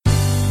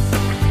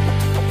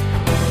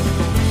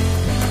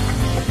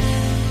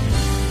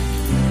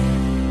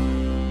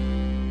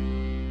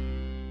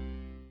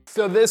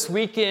So this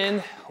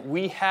weekend,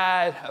 we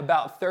had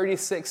about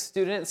 36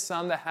 students,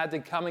 some that had to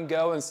come and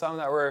go, and some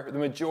that the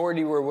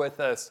majority were with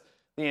us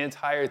the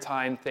entire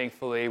time,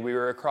 thankfully. We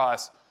were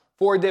across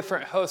 4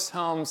 different host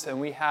homes,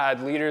 and we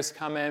had leaders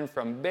come in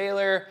from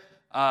Baylor,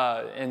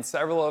 and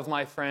several of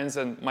my friends,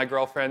 and my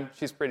girlfriend,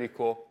 she's pretty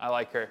cool, I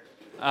like her.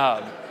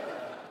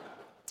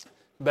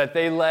 But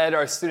they led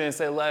our students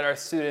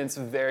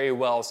very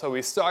well. So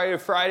we started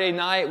Friday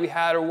night, we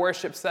had a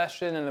worship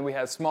session, and then we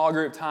had small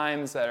group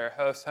times at our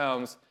host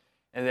homes.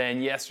 And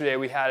then yesterday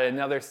we had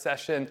another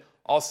session.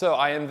 Also,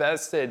 I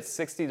invested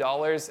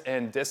 $60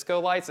 in disco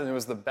lights, and it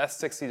was the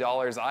best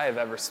 $60 I have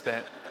ever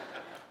spent.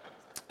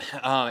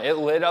 It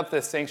lit up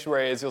the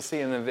sanctuary, as you'll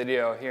see in the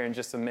video here in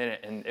just a minute,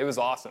 and it was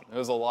awesome. It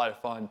was a lot of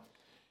fun.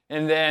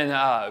 And then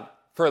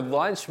for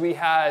lunch, we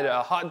had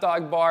a hot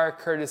dog bar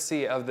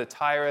courtesy of the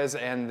Tyras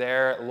and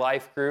their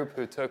life group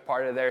who took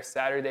part of their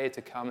Saturday to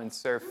come and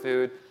serve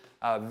food.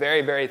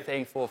 Very, very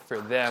thankful for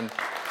them.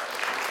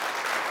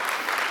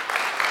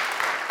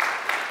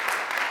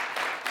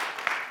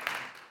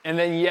 And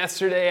then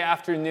yesterday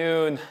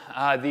afternoon,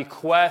 the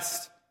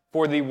quest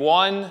for the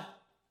one,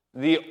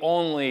 the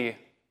only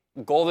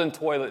golden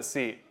toilet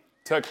seat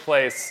took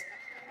place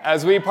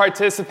as we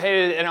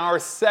participated in our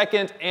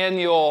second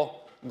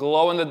annual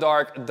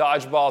glow-in-the-dark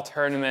dodgeball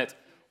tournament,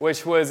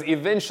 which was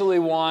eventually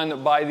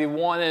won by the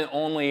one and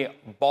only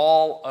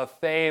Ball of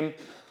Fame.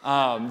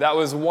 That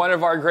was one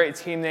of our great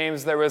team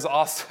names. There was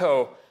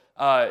also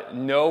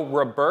No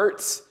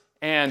Roberts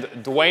and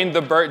Dwayne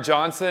the Burt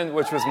Johnson,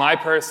 which was my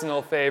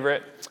personal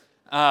favorite.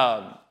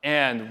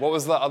 And what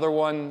was the other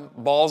one?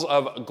 Balls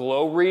of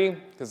Glory,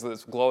 because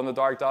it's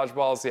glow-in-the-dark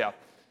dodgeballs, yeah.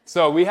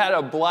 So we had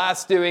a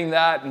blast doing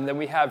that, and then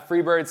we had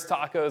Freebirds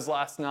Tacos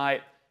last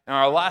night, and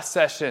our last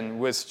session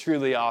was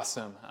truly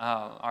awesome.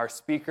 Our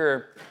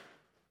speaker,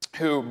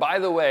 who, by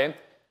the way,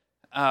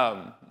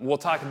 we'll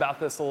talk about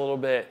this a little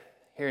bit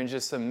here in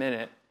just a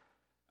minute.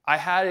 I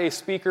had a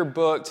speaker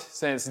booked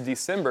since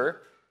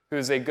December,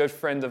 who's a good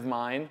friend of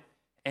mine,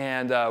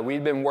 and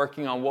we'd been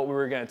working on what we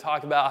were going to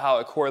talk about, how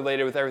it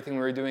correlated with everything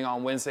we were doing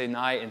on Wednesday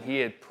night, and he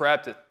had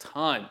prepped a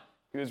ton.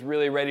 He was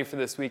really ready for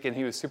this weekend.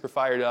 He was super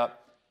fired up.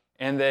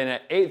 And then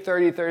at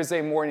 8:30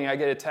 Thursday morning, I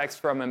get a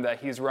text from him that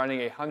he's running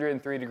a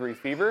 103-degree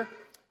fever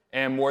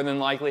and more than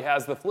likely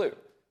has the flu.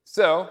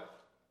 So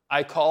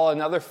I call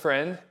another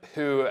friend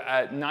who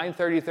at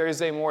 9:30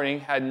 Thursday morning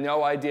had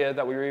no idea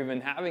that we were even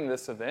having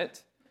this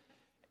event,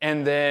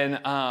 and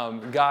then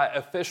got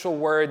official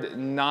word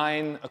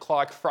 9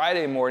 o'clock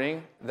Friday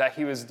morning that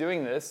he was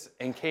doing this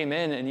and came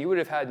in, and you would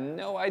have had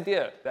no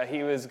idea that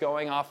he was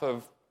going off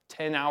of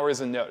 10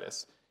 hours of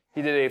notice.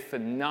 He did a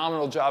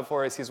phenomenal job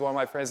for us. He's one of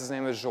my friends. His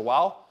name is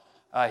Joel.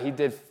 He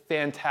did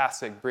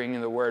fantastic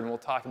bringing the word, and we'll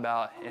talk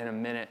about in a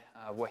minute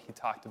what he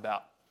talked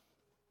about.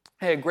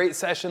 I had a great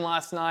session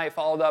last night,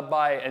 followed up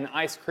by an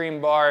ice cream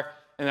bar,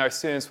 and our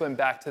students went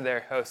back to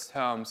their host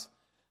homes.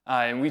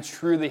 And we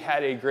truly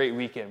had a great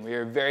weekend. We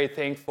are very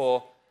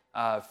thankful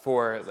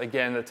for,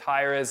 again, the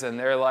Tyras and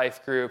their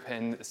life group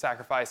and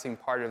sacrificing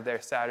part of their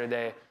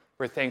Saturday.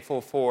 We're thankful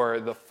for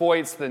the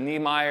Foyts, the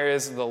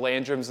Niemeyers, the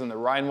Landrums, and the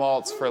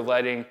Reinwalds for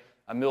letting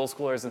middle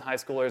schoolers and high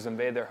schoolers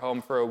invade their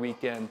home for a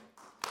weekend.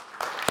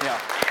 Yeah.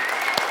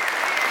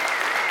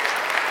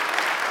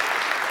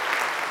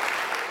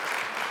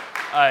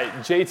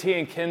 JT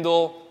and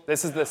Kendall,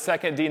 this is the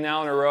second D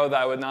now in a row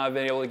that I would not have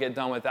been able to get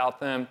done without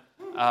them.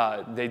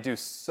 They do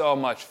so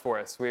much for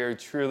us. We are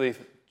truly,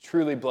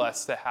 truly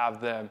blessed to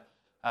have them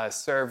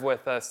serve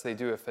with us. They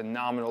do a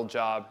phenomenal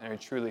job and are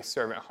truly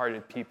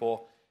servant-hearted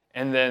people.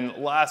 And then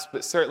last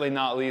but certainly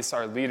not least,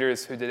 our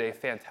leaders who did a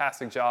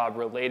fantastic job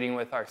relating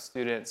with our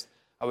students.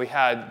 We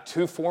had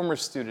 2 former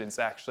students,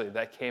 actually,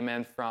 that came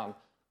in from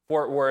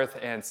Fort Worth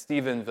and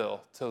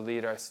Stephenville to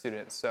lead our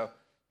students. So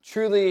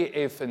truly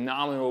a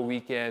phenomenal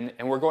weekend,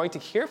 and we're going to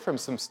hear from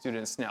some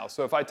students now.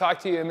 So if I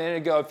talked to you a minute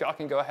ago, if y'all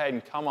can go ahead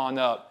and come on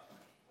up.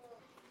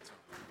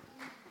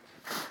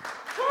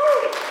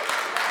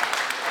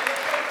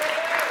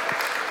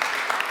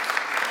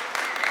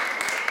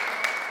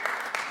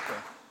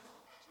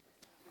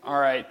 All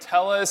right,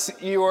 tell us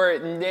your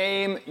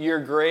name, your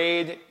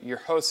grade, your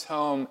host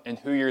home, and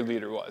who your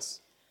leader was.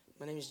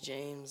 My name is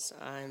James.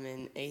 I'm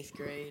in 8th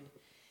grade,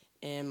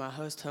 and my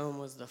host home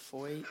was the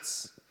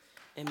Foyts,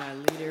 and my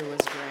leader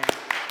was Grant.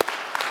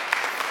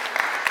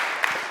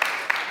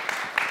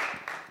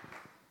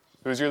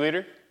 Who's your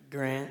leader?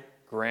 Grant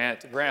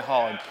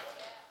Holland.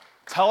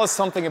 Tell us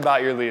something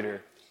about your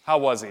leader. How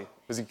was he?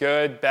 Was he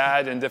good,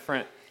 bad,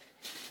 indifferent?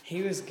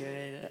 He was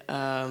good.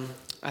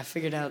 I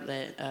figured out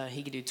that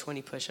he could do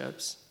 20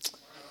 push-ups,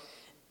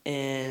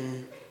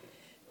 and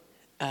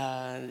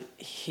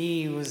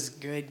he was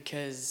good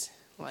because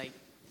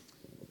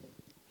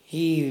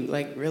he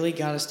really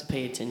got us to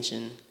pay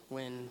attention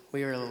when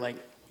we were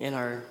in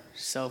our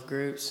self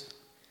groups,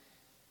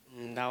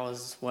 and that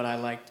was what I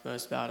liked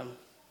most about him.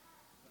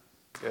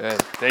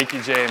 Good. Thank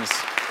you, James.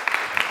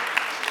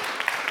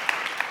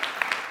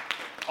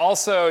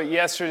 Also,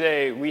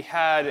 yesterday, we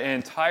had an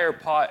entire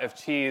pot of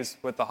cheese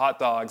with the hot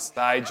dogs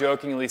that I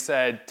jokingly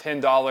said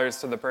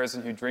 $10 to the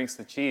person who drinks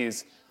the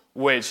cheese,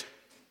 which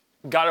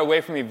got away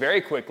from me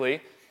very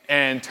quickly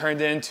and turned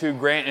into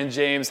Grant and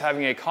James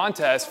having a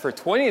contest for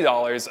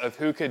 $20 of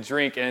who could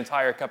drink an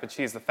entire cup of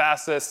cheese the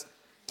fastest.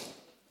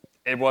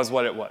 It was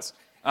what it was.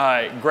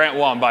 Grant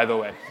won, by the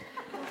way.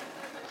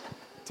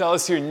 Tell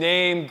us your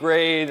name,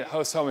 grade,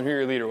 host home, and who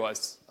your leader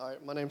was. All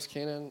right, my name's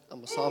Kenan.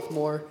 I'm a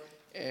sophomore,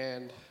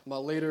 and my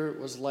leader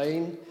was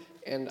Lane,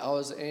 and I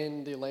was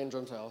in the Lane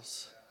Drums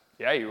house.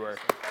 Yeah, you were.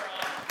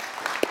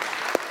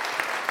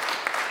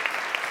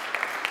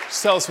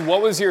 Just tell us,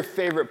 what was your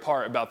favorite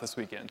part about this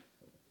weekend?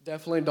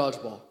 Definitely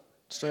dodgeball.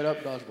 Straight up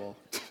dodgeball.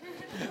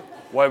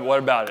 What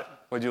about it?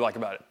 What did you like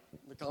about it?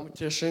 The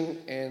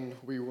competition, and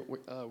we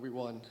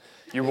won.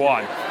 You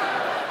won.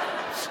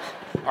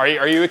 Are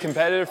you a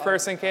competitive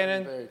person,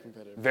 Cannon? Very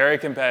competitive. Very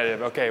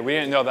competitive. Okay, we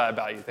didn't know that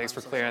about you. Thanks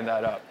for clearing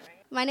that up.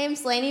 My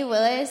name's Lainey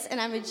Willis, and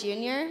I'm a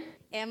junior.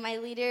 And my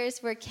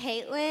leaders were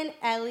Caitlin,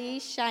 Ellie,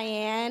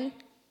 Cheyenne,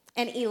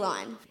 and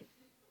Elon.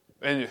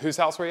 And whose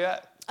house were you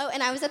at? Oh,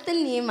 and I was at the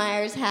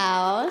Niemeyer's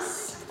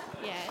house.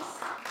 Yes.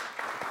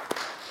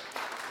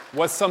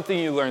 What's something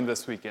you learned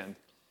this weekend?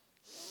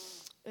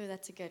 Oh,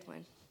 that's a good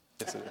one.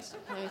 Yes, it is.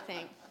 Let me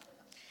think.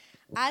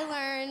 I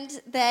learned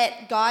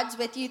that God's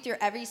with you through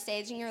every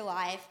stage in your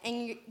life,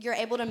 and you're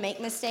able to make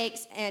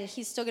mistakes, and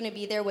He's still going to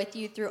be there with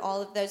you through all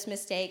of those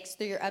mistakes,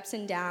 through your ups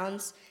and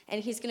downs,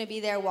 and He's going to be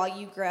there while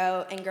you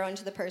grow and grow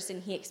into the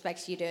person He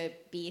expects you to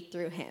be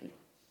through Him.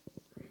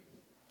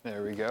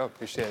 There we go.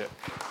 Appreciate it.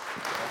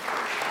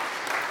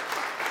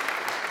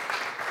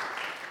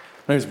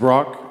 My name's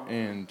Brock,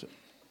 and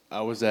I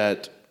was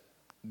at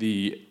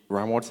the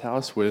Reinwald's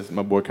house with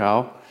my boy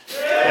Kyle.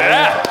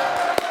 Yeah.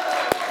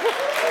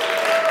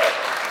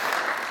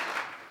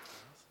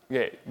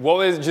 Okay.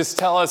 Just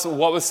tell us,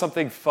 what was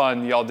something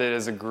fun y'all did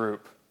as a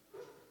group?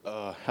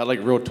 Had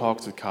real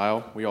talks with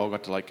Kyle. We all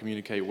got to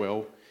communicate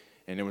well,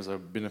 and it was a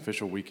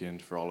beneficial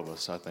weekend for all of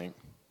us, I think.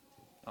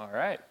 All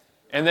right.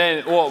 And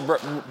then,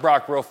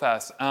 Brock, real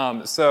fast.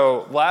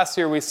 So last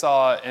year we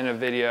saw in a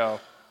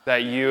video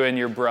that you and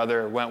your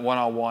brother went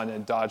one-on-one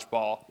in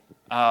dodgeball,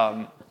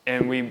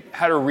 and we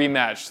had a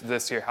rematch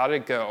this year. How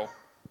did it go?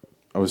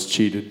 I was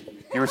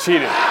cheated. You were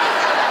cheated.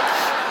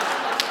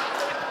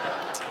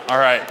 All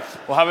right.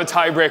 We'll have a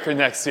tiebreaker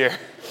next year.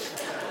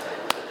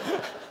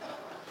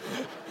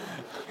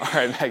 All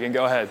right, Megan,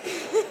 go ahead.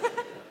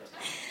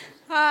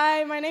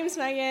 Hi, my name is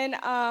Megan.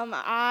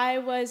 I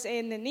was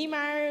in the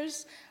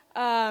Niemeyers.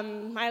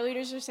 My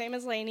leaders are the same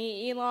as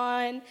Lainey,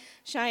 Elon,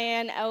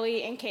 Cheyenne,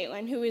 Ellie, and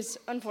Caitlin, who is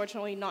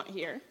unfortunately not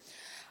here.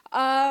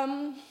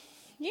 Yeah.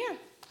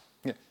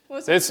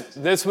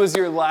 This was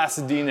your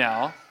last D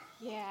now.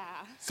 Yeah.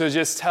 So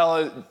just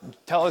tell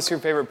us your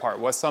favorite part.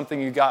 What's something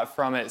you got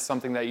from it,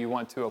 something that you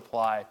want to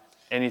apply,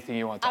 anything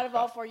you want to Out of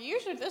all 4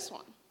 years or this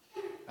one?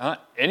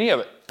 Any of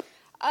it.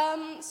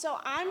 So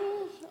I'm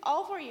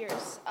all 4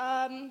 years.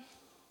 I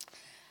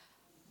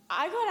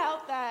got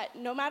out that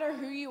no matter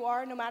who you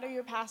are, no matter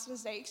your past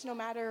mistakes, no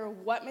matter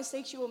what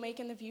mistakes you will make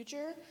in the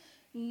future,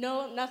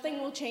 nothing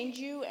will change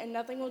you and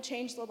nothing will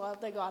change the love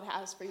that God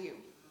has for you.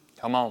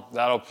 Come on,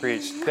 that'll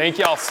preach. Thank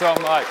y'all so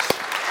much.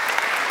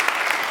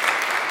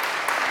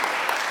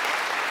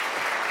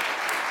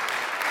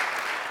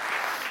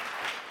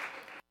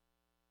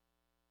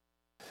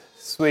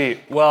 Sweet.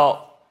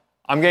 Well,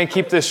 I'm going to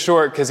keep this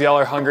short because y'all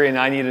are hungry and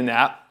I need a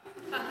nap.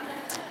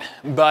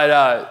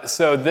 But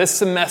so this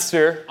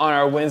semester on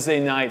our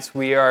Wednesday nights,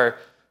 we are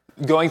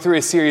going through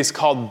a series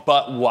called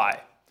But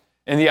Why?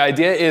 And the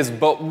idea is,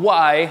 but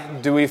why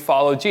do we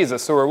follow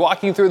Jesus? So we're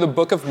walking through the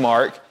book of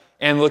Mark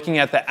and looking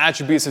at the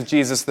attributes of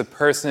Jesus, the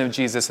person of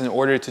Jesus, in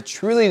order to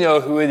truly know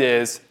who it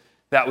is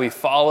that we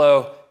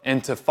follow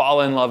and to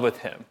fall in love with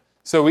Him.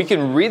 So we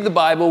can read the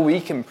Bible, we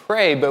can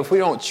pray, but if we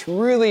don't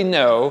truly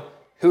know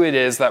who it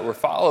is that we're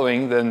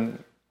following, then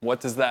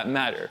what does that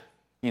matter?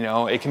 You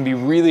know, it can be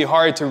really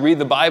hard to read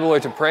the Bible or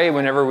to pray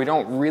whenever we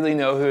don't really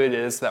know who it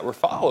is that we're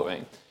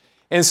following.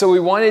 And so we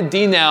wanted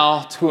D Now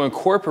to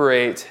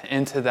incorporate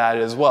into that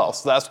as well.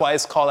 So that's why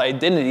it's called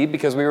Identity,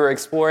 because we were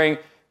exploring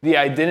the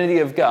identity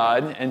of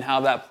God and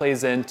how that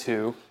plays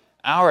into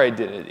our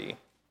identity.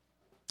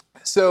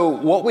 So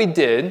what we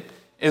did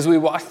is we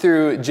walked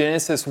through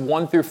Genesis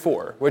 1 through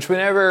 4, which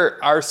whenever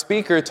our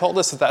speaker told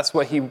us that that's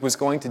what he was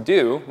going to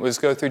do, was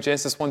go through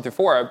Genesis 1 through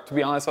 4, to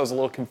be honest, I was a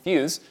little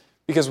confused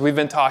because we've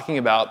been talking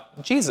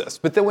about Jesus.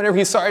 But then whenever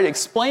he started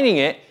explaining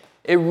it,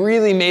 it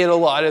really made a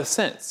lot of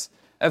sense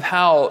of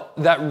how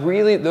that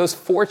really, those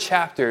 4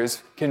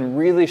 chapters can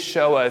really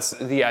show us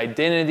the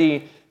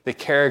identity, the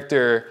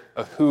character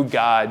of who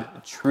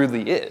God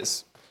truly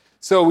is.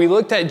 So we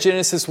looked at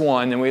Genesis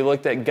 1 and we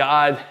looked at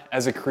God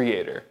as a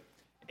creator.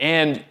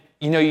 And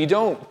you know, you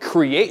don't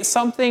create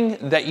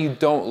something that you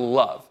don't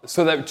love.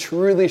 So that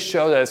truly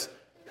showed us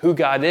who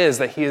God is,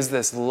 that He is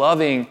this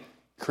loving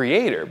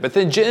creator. But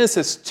then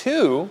Genesis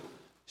 2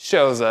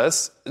 shows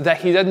us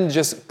that He doesn't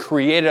just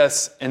create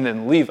us and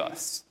then leave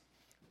us.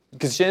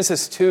 Because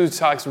Genesis 2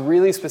 talks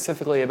really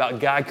specifically about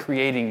God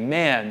creating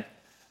man,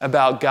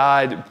 about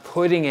God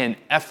putting in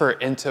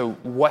effort into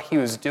what he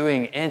was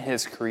doing in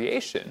his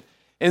creation.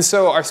 And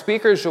so our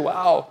speaker,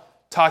 Joao,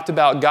 talked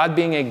about God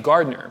being a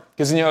gardener.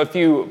 Because, if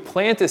you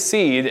plant a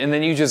seed and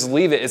then you just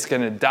leave it, it's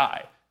going to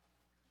die.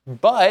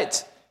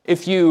 But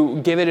if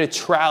you give it a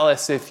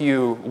trellis, if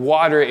you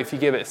water it, if you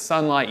give it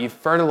sunlight, you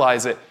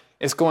fertilize it,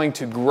 it's going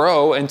to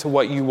grow into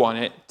what you want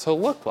it to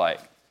look like.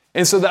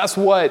 And so that's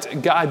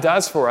what God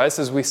does for us,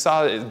 as we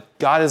saw that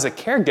God is a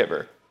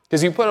caregiver.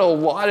 Because you put a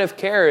lot of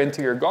care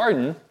into your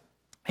garden,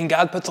 and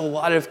God puts a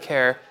lot of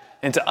care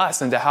into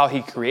us, into how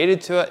he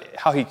created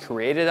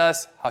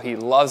us, how he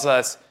loves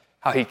us,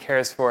 how he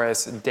cares for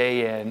us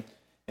day in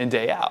and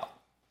day out.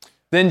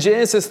 Then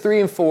Genesis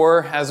 3 and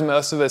 4, as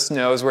most of us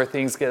know, is where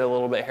things get a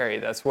little bit hairy.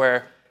 That's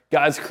where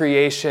God's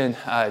creation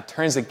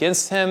turns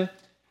against him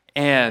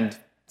and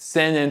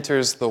sin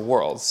enters the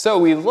world. So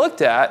we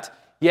looked at,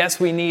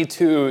 yes, we need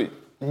to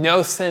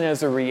know sin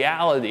as a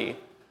reality,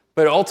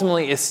 but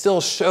ultimately it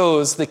still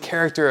shows the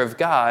character of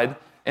God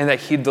and that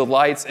he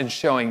delights in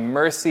showing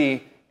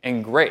mercy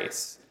and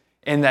grace.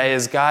 And that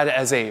is God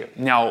as a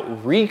now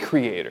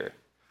recreator,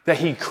 that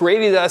he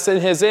created us in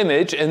his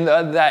image, and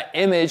that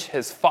image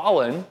has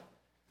fallen,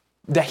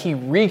 that he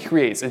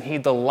recreates and he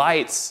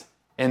delights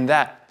in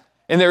that.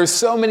 And there are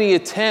so many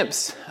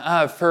attempts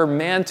for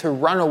man to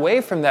run away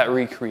from that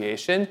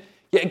recreation,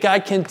 yet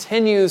God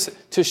continues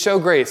to show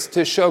grace,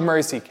 to show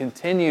mercy,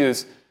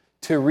 continues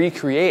to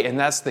recreate, and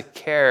that's the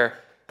care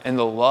and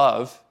the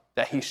love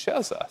that he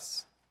shows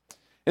us.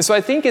 And so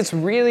I think it's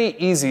really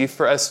easy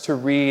for us to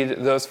read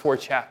those 4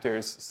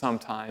 chapters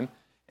sometime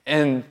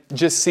and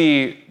just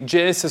see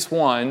Genesis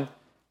 1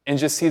 and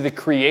just see the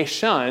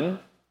creation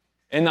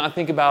and not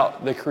think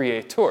about the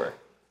creator.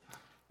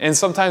 And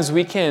sometimes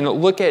we can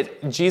look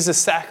at Jesus'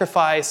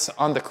 sacrifice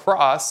on the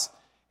cross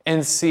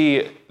and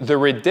see the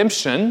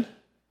redemption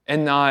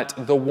and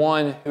not the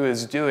one who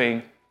is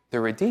doing the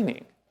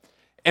redeeming.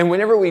 And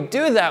whenever we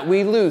do that,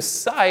 we lose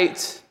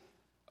sight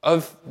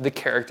of the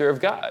character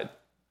of God,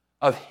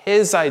 of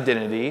his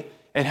identity,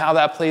 and how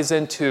that plays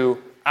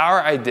into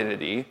our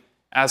identity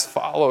as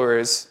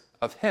followers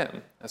of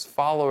him, as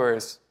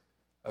followers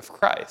of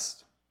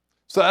Christ.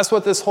 So that's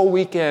what this whole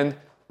weekend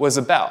was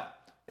about,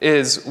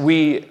 is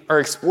we are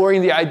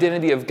exploring the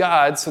identity of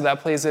God, so that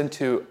plays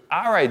into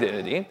our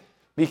identity,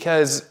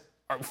 because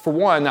for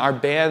one, our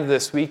band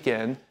this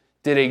weekend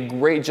did a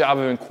great job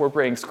of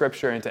incorporating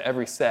scripture into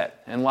every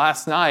set. And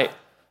last night,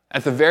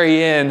 at the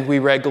very end, we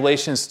read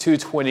Galatians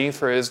 2:20,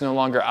 for it is no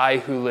longer I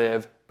who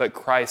live, but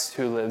Christ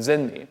who lives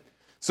in me.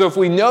 So if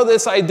we know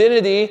this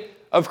identity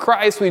of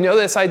Christ, we know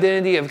this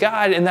identity of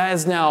God, and that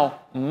is now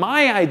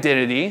my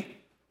identity,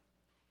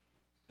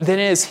 then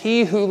it is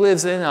he who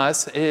lives in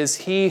us, it is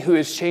he who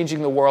is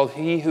changing the world,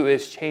 he who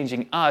is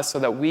changing us so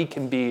that we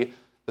can be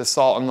the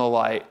salt and the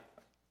light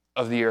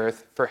of the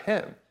earth for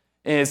him.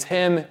 It is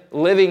him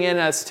living in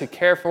us to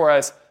care for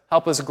us,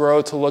 help us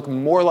grow to look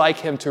more like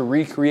him, to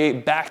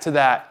recreate back to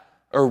that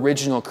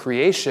original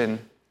creation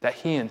that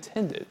he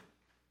intended.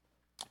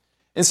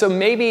 And so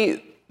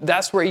maybe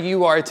that's where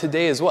you are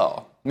today as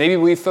well. Maybe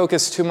we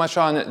focus too much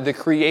on the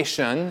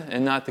creation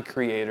and not the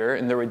creator,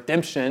 and the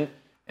redemption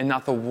and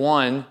not the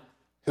one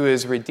who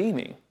is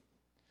redeeming.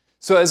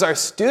 So as our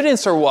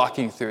students are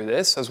walking through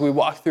this, as we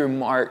walk through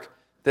Mark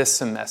this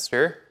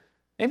semester,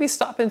 maybe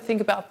stop and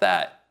think about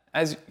that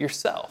as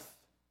yourself.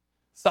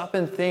 Stop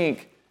and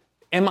think,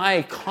 am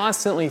I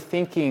constantly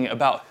thinking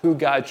about who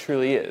God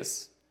truly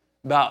is,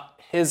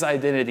 about his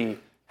identity,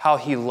 how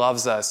he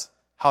loves us,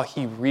 how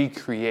he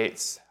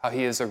recreates, how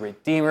he is a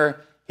redeemer,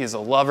 he is a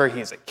lover,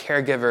 he is a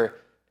caregiver,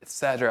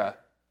 etc.,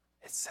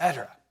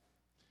 etc.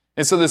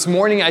 And so this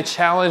morning I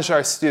challenged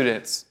our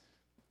students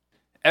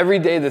every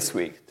day this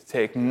week to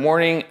take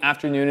morning,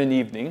 afternoon, and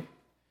evening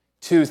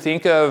to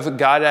think of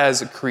God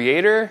as a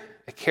creator,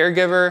 a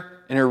caregiver,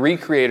 and a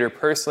recreator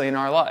personally in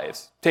our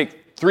lives.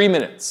 Take 3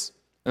 minutes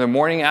in the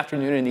morning,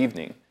 afternoon, and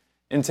evening,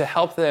 and to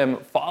help them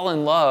fall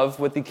in love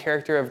with the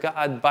character of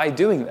God by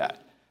doing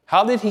that.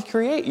 How did he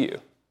create you?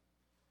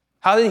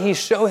 How did he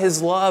show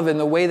his love in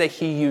the way that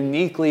he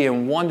uniquely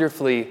and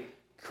wonderfully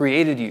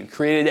created you,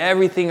 created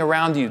everything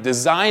around you,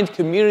 designed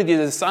community,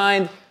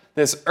 designed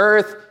this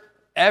earth,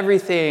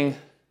 everything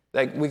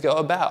that we go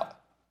about?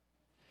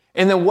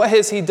 And then what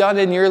has he done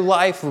in your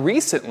life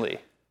recently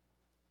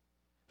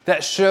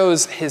that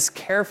shows his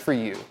care for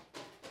you?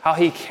 How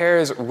he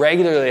cares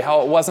regularly,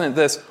 how it wasn't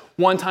this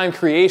one-time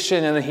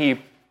creation and then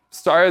he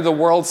started the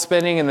world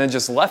spinning and then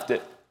just left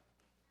it,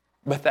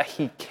 but that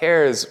he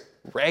cares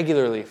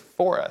regularly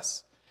for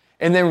us.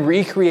 And then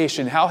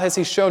recreation, how has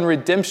he shown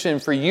redemption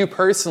for you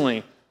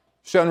personally,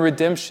 shown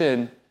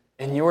redemption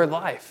in your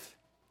life?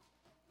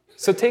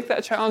 So take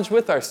that challenge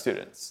with our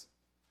students.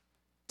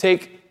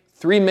 Take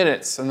 3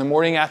 minutes in the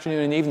morning,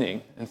 afternoon, and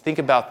evening and think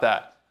about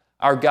that.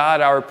 Our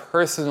God, our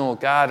personal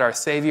God, our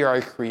Savior,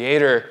 our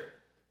Creator,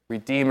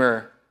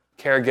 Redeemer,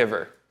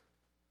 Caregiver,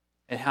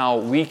 and how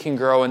we can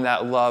grow in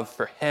that love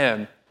for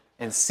him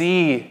and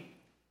see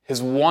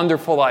his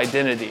wonderful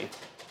identity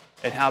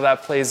and how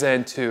that plays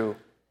into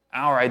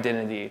our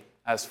identity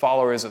as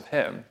followers of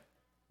him.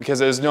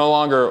 Because it is no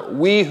longer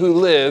we who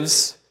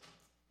lives,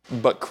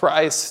 but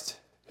Christ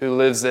who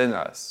lives in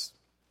us.